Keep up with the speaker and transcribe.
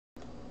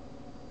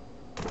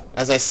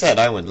As I said,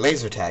 I went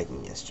laser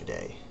tagging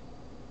yesterday.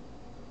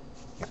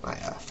 Got my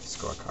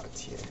scorecards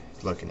here.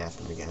 Looking at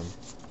them again.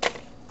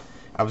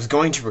 I was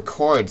going to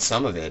record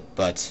some of it,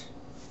 but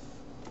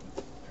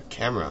her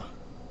camera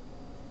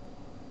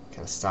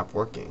kind of stopped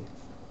working.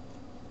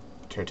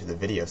 Turn to the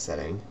video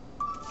setting.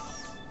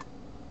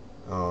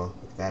 Oh,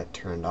 look at that, it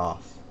turned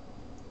off.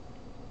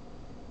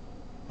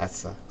 That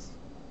sucks.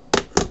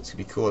 It's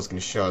gonna be cool. It's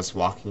gonna show us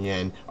walking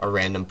in a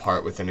random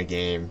part within a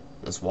game,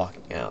 us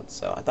walking out.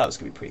 So I thought it was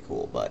gonna be pretty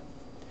cool, but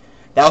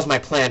that was my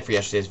plan for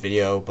yesterday's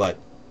video. But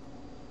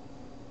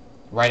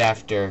right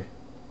after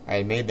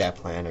I made that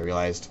plan, I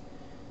realized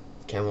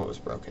the camera was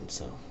broken,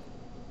 so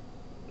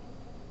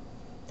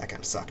that kind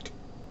of sucked.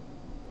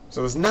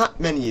 So as not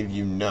many of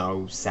you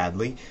know,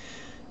 sadly,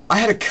 I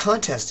had a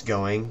contest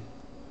going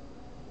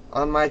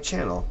on my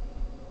channel.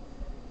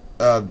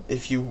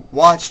 If you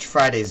watched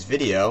Friday's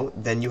video,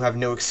 then you have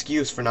no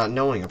excuse for not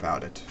knowing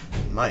about it,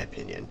 in my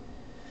opinion.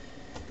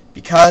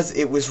 Because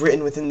it was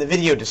written within the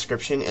video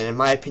description, and in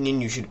my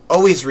opinion, you should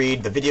always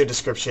read the video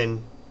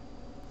description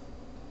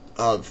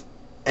of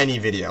any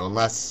video,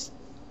 unless,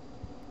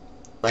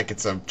 like,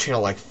 it's a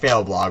channel like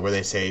Failblog, where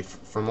they say,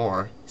 for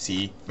more,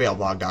 see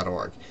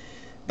failblog.org.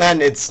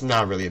 Then it's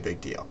not really a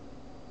big deal.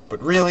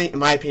 But really, in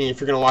my opinion, if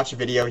you're going to watch a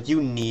video,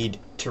 you need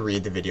to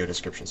read the video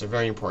descriptions. They're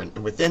very important.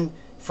 And within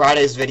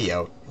Friday's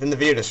video, within the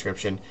video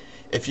description,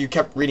 if you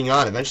kept reading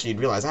on, eventually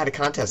you'd realize I had a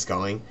contest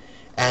going,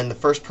 and the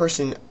first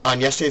person on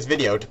yesterday's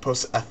video to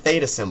post a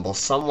theta symbol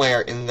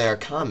somewhere in their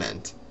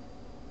comment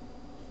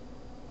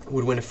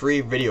would win a free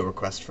video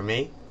request from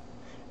me.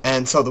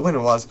 And so the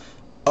winner was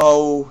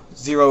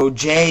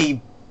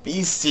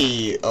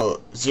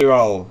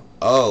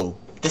O0JBC0.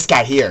 This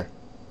guy here.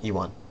 He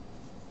won.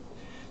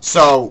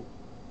 So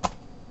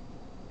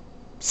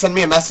send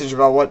me a message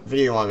about what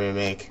video you want me to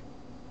make.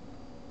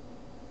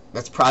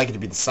 That's probably going to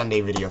be the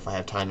Sunday video if I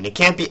have time. And it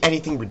can't be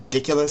anything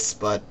ridiculous,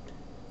 but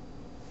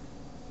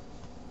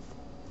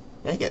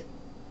make it.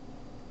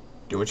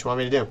 Do what you want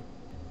me to do.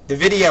 The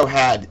video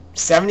had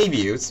 70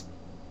 views,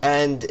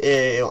 and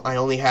I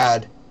only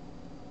had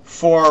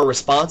 4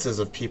 responses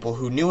of people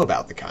who knew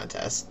about the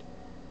contest.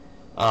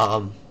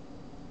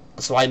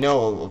 So I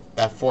know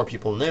that 4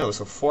 people knew,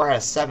 so 4 out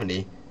of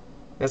 70.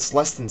 That's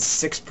less than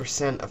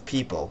 6% of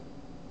people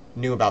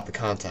knew about the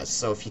contest.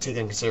 So if you take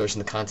into consideration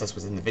the contest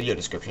was in the video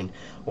description,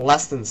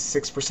 less than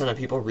 6% of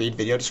people read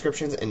video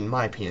descriptions. In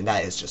my opinion,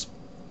 that is just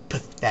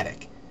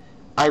pathetic.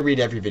 I read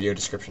every video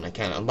description I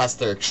can, unless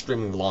they're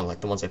extremely long, like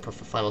the ones I put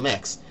for Final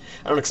Mix.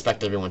 I don't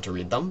expect everyone to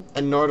read them,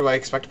 and nor do I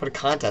expect to put a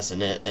contest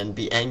in it and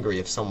be angry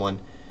if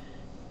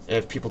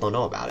people don't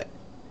know about it.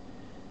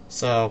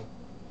 So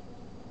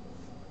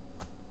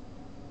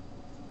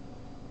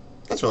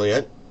that's really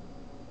it.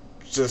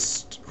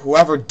 Just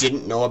whoever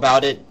didn't know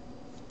about it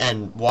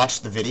and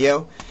watched the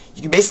video,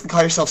 you can basically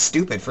call yourself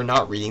stupid for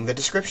not reading the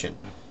description.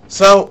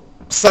 So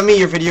send me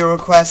your video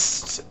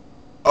request,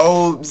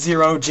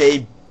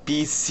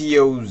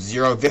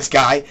 O0JBC0, this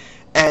guy,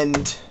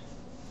 and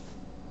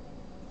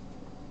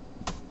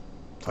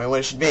tell me what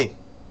it should be.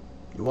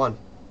 You won.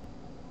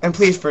 And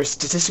please, for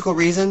statistical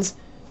reasons,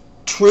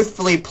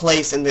 truthfully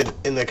place in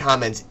the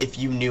comments if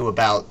you knew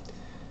about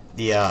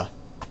the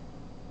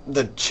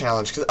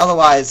challenge, because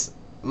otherwise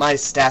my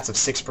stats of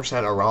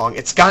 6% are wrong.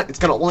 It's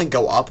gonna only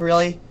go up,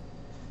 really,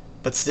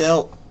 but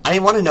still, I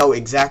didn't want to know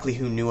exactly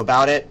who knew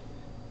about it,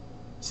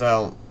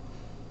 so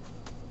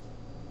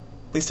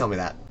please tell me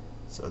that.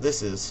 So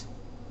this is,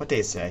 what day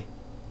is today?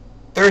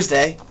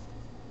 Thursday.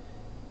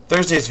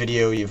 Thursday's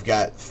video, you've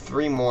got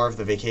 3 more of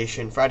the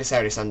vacation, Friday,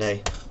 Saturday,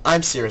 Sunday.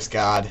 I'm Cirrus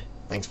God.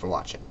 Thanks for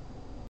watching.